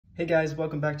Hey guys,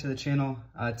 welcome back to the channel.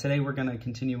 Today we're going to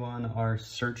continue on our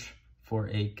search for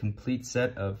a complete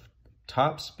set of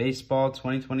Topps Baseball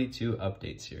 2022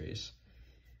 update series.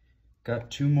 Got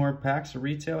two more packs of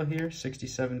retail here,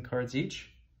 67 cards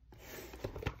each.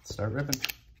 Let's start ripping.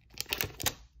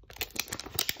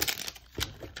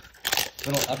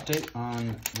 Little update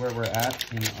on where we're at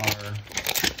in our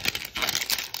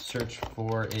search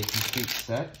for a complete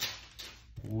set.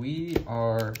 We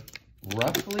are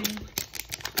roughly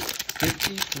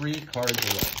 53 cards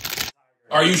away.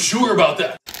 Are you sure about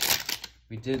that?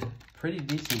 We did pretty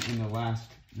decent in the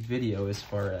last video as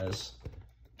far as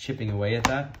chipping away at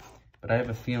that, but I have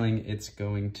a feeling it's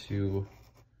going to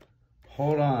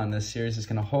hold on. This series is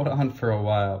going to hold on for a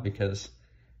while because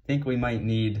I think we might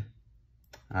need,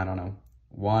 I don't know,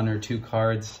 1 or 2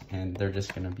 cards, and they're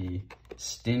just going to be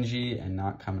stingy and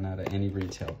not coming out of any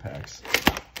retail packs.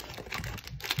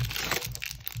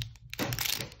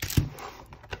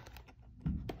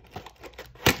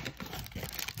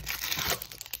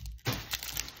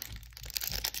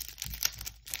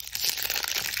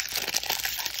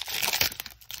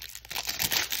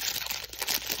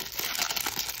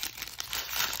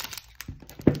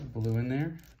 Blue in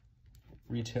there,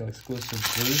 retail exclusive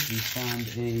blues. We found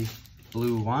a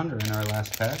blue Wander in our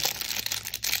last pack.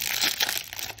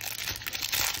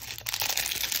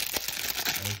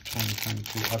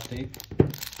 2022 update.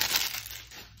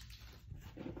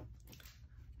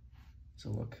 So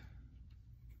look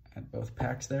at both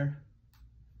packs there.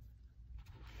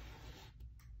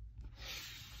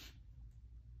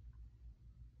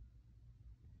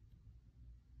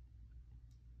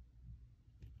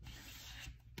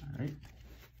 All right,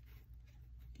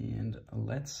 and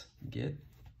let's get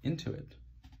into it.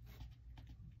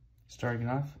 Starting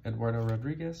off, Eduardo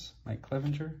Rodriguez, Mike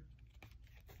Clevenger,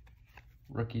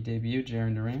 rookie debut,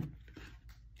 Jarren Duran,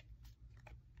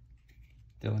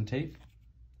 Dylan Tate,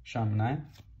 Sean Manaea,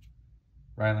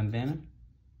 Rylan Bannon,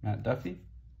 Matt Duffy,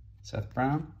 Seth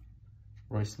Brown,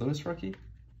 Royce Lewis rookie,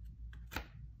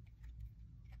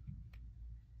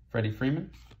 Freddie Freeman,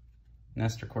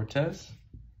 Nestor Cortez,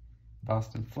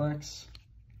 Boston Flex,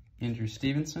 Andrew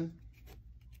Stevenson,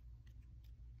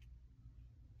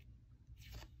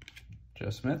 Joe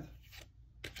Smith,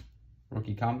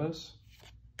 rookie combos,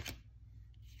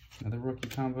 another rookie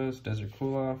combos, Desert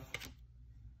Cool-Off,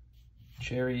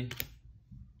 Cherry,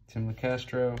 Tim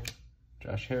LeCastro,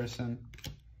 Josh Harrison,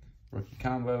 rookie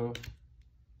combo,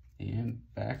 and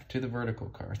back to the vertical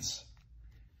cards.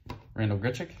 Randall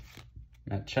Grichuk,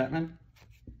 Matt Chapman,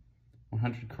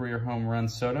 100 career home run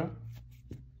Soto,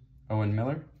 Owen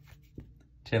Miller,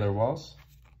 Taylor Walls,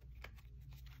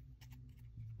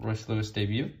 Royce Lewis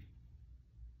debut,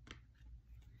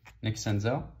 Nick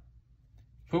Senzel,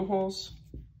 Pujols,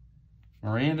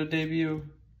 Miranda debut,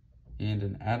 and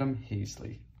an Adam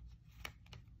Hazley.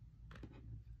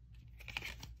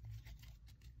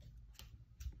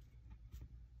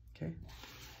 Okay,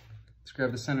 let's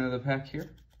grab the center of the pack here.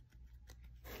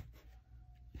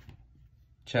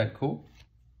 Chad Kuhl,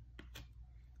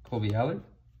 Colby Allard,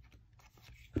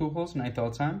 Pujols, 9th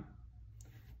all time,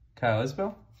 Kyle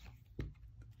Isbell,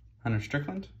 Hunter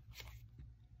Strickland,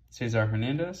 Cesar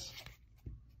Hernandez,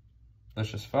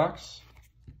 Lucius Fox,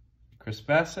 Chris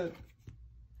Bassett,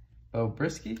 Bo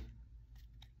Brisky,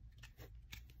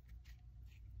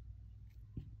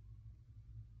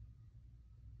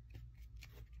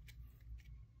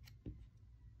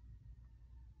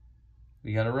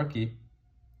 we got a rookie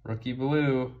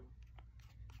blue,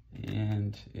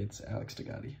 and it's Alex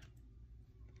DeGotti.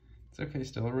 It's okay,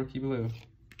 still a rookie blue.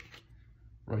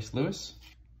 Royce Lewis,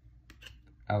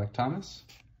 Alec Thomas,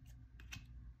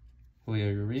 Julio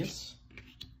Urias,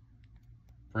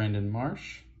 Brandon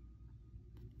Marsh,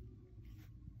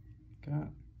 got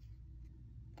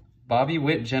Bobby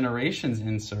Witt Generations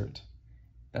insert.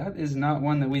 That is not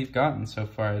one that we've gotten so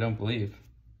far, I don't believe.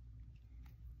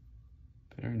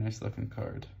 Very nice looking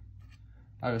card.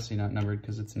 Obviously not numbered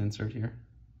because it's an insert here,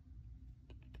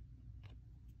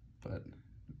 but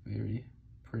very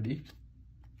pretty.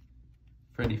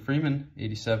 Freddie Freeman,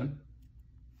 87.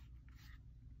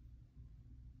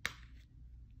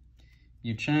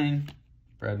 Yu Chang,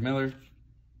 Brad Miller,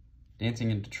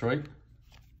 Dancing in Detroit,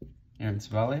 Aaron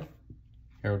Savale,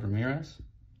 Harold Ramirez,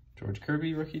 George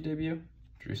Kirby rookie debut,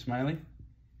 Drew Smiley,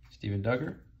 Steven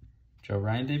Duggar, Joe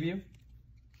Ryan debut,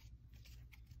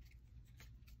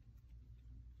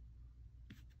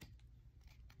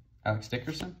 Alex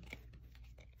Dickerson,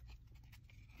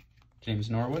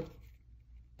 James Norwood,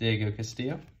 Diego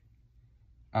Castillo,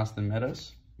 Austin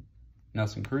Meadows,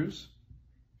 Nelson Cruz,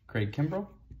 Craig Kimbrell,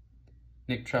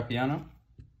 Nick Trapiano,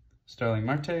 Starling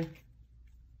Marte,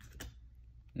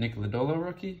 Nick Lodolo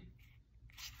rookie,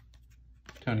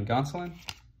 Tony Gonsolin,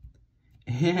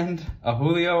 and a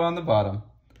Julio on the bottom.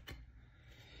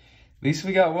 At least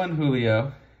we got one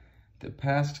Julio. The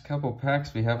past couple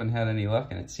packs we haven't had any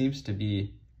luck, and it seems to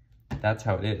be that's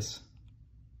how it is.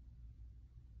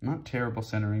 Not terrible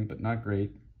centering, but not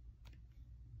great.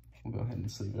 We'll go ahead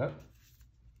and sleeve it up.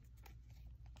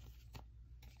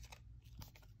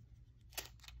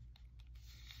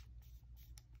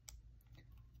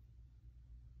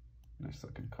 Nice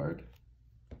looking card.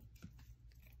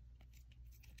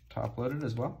 Top loaded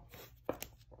as well.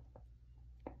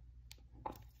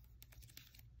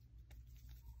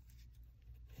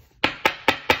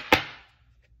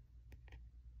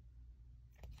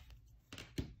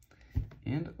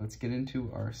 And let's get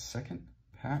into our second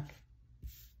pack.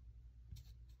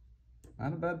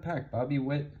 Not a bad pack. Bobby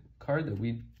Witt card that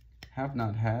we have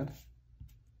not had.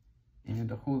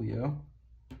 And a Julio.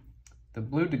 The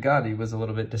blue Dugatti was a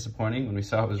little bit disappointing when we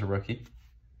saw it was a rookie.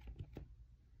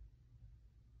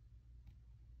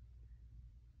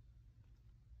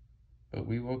 But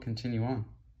we will continue on.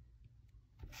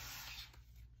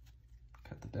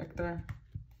 Cut the deck there.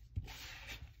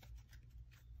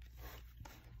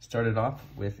 Started off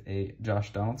with a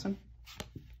Josh Donaldson,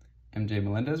 MJ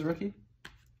Melendez rookie,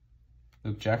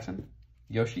 Luke Jackson,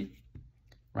 Yoshi,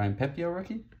 Ryan Pepio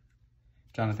rookie,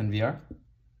 Jonathan VR,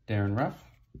 Darren Ruff,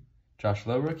 Josh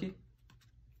Lowe rookie,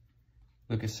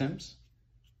 Lucas Sims,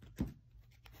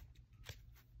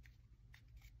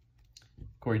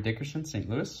 Corey Dickerson, St.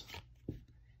 Louis,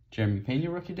 Jeremy Pena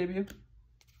rookie debut,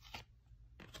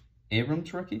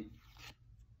 Abrams rookie,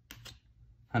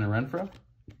 Hunter Renfroe,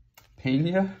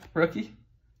 Pena rookie,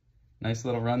 nice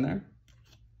little run there,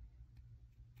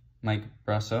 Mike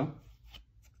Brasso,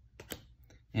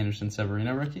 Anderson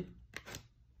Severino rookie,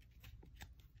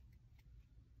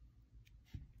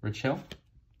 Rich Hill,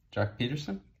 Jock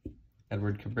Peterson,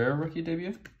 Edward Cabrera rookie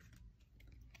debut.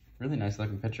 Really nice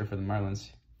looking pitcher for the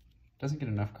Marlins. Doesn't get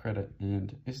enough credit.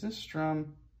 And is this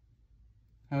Strum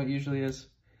how it usually is?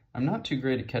 I'm not too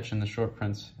great at catching the short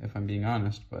prints, if I'm being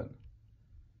honest, but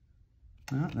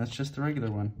that's just the regular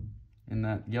one in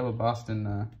that yellow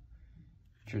Boston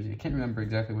jersey. I can't remember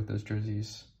exactly what those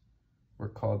jerseys were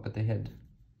called, but they had,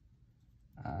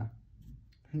 I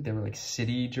think they were like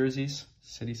city jerseys,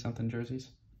 city something jerseys.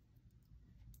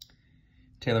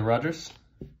 Taylor Rogers,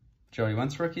 Joey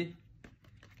Wentz rookie,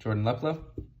 Jordan Leplow,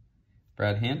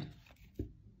 Brad Hand,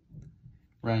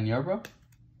 Ryan Yarbrough,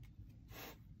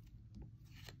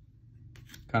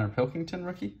 Connor Pilkington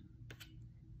rookie,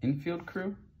 infield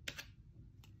crew,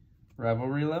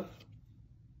 Rivalry Love,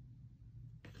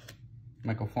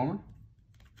 Michael Fulmer,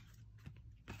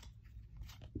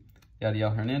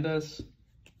 Yadiel Hernandez,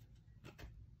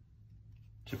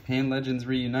 Japan Legends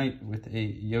reunite with a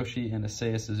Yoshi and a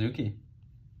Seiya Suzuki.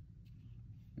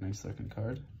 Nice looking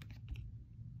card.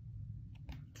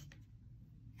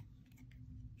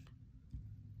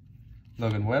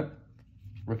 Logan Webb,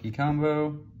 rookie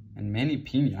combo, and Manny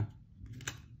Pena.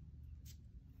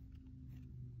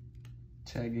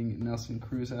 Tagging Nelson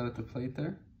Cruz out at the plate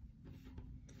there.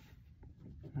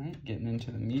 All right, getting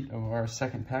into the meat of our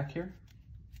second pack here.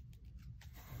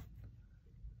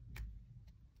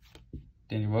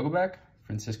 Danny Vogelback,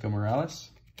 Francisco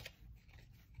Morales,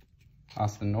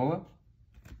 Austin Nola,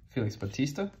 Felix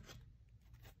Bautista,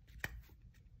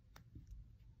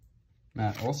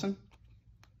 Matt Olson,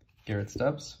 Garrett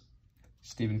Stubbs,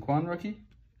 Stephen Kwan rookie,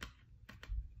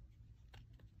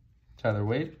 Tyler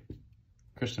Wade,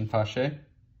 Christian Pache,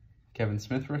 Kevin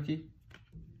Smith rookie,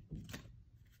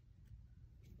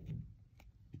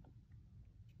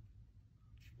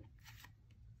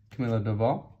 Camilo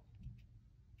Doval.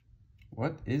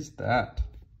 What is that?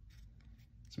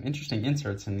 Some interesting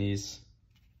inserts in these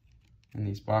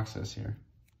boxes here.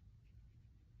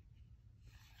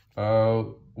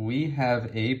 Oh, we have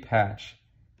a patch.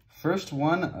 First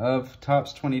one of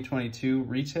Topps 2022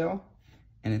 retail,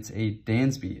 and it's a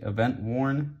Dansby event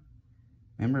worn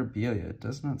memorabilia. It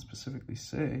does not specifically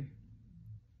say.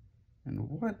 And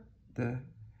what the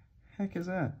heck is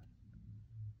that?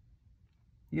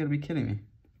 You gotta be kidding me.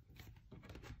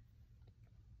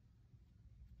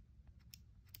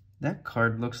 That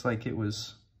card looks like it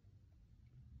was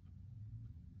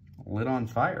lit on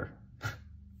fire.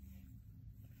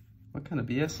 What kind of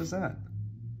BS is that?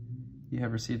 You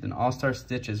have received an All-Star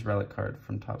Stitches relic card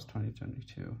from Topps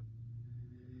 2022.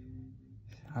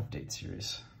 Update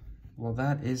series. Well,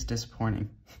 that is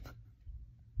disappointing.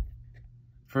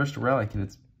 First relic and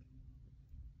it's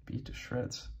beat to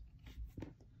shreds.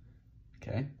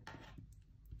 Okay.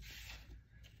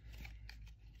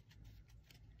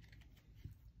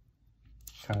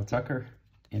 Kyle Tucker,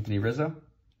 Anthony Rizzo,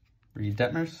 Reed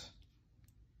Detmers,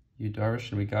 Yu Darvish,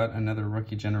 and we got another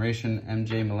rookie generation,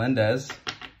 MJ Melendez.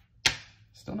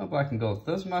 Still no black and gold.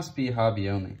 Those must be hobby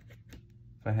only,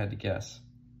 if I had to guess.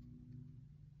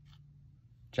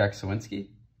 Jack Sawinski.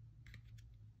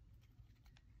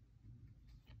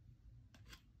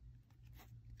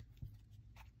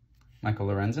 Michael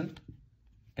Lorenzen.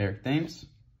 Eric Thames.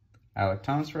 Alec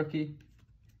Thomas rookie.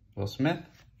 Will Smith.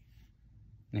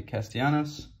 Nick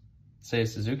Castellanos. Seiya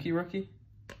Suzuki rookie.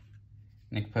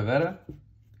 Nick Pivetta.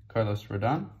 Carlos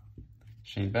Rodon.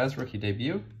 Shane Baz rookie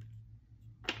debut.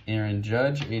 Aaron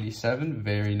Judge, 87,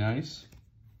 very nice.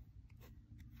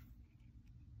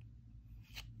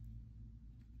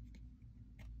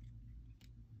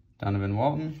 Donovan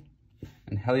Walton,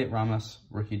 and Heliot Ramos,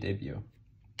 rookie debut.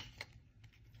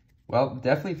 Well,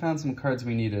 definitely found some cards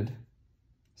we needed.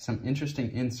 Some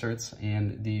interesting inserts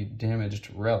and the damaged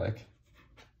relic.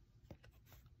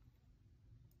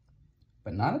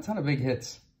 But not a ton of big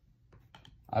hits.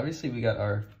 Obviously, we got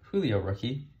our Julio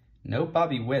rookie. No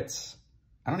Bobby Witts.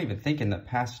 I don't even think in the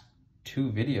past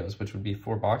 2 videos, which would be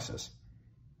 4 boxes,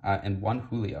 and 1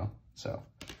 Julio. So,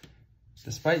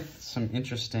 despite some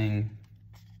interesting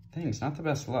things, not the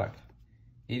best luck.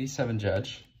 87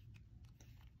 Judge.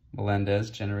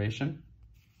 Melendez generation.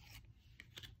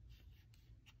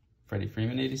 Freddie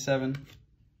Freeman, 87.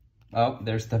 Oh,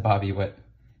 there's the Bobby Witt.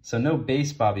 So no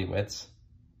base Bobby Witts,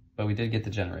 but we did get the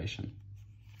generation.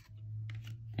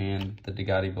 And the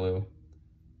Degatti Blue.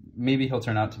 Maybe he'll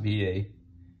turn out to be a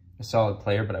solid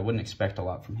player, but I wouldn't expect a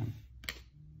lot from him.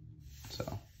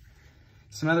 So,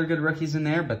 some other good rookies in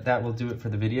there, but that will do it for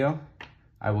the video.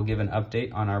 I will give an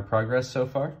update on our progress so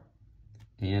far,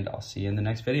 and I'll see you in the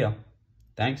next video.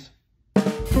 Thanks.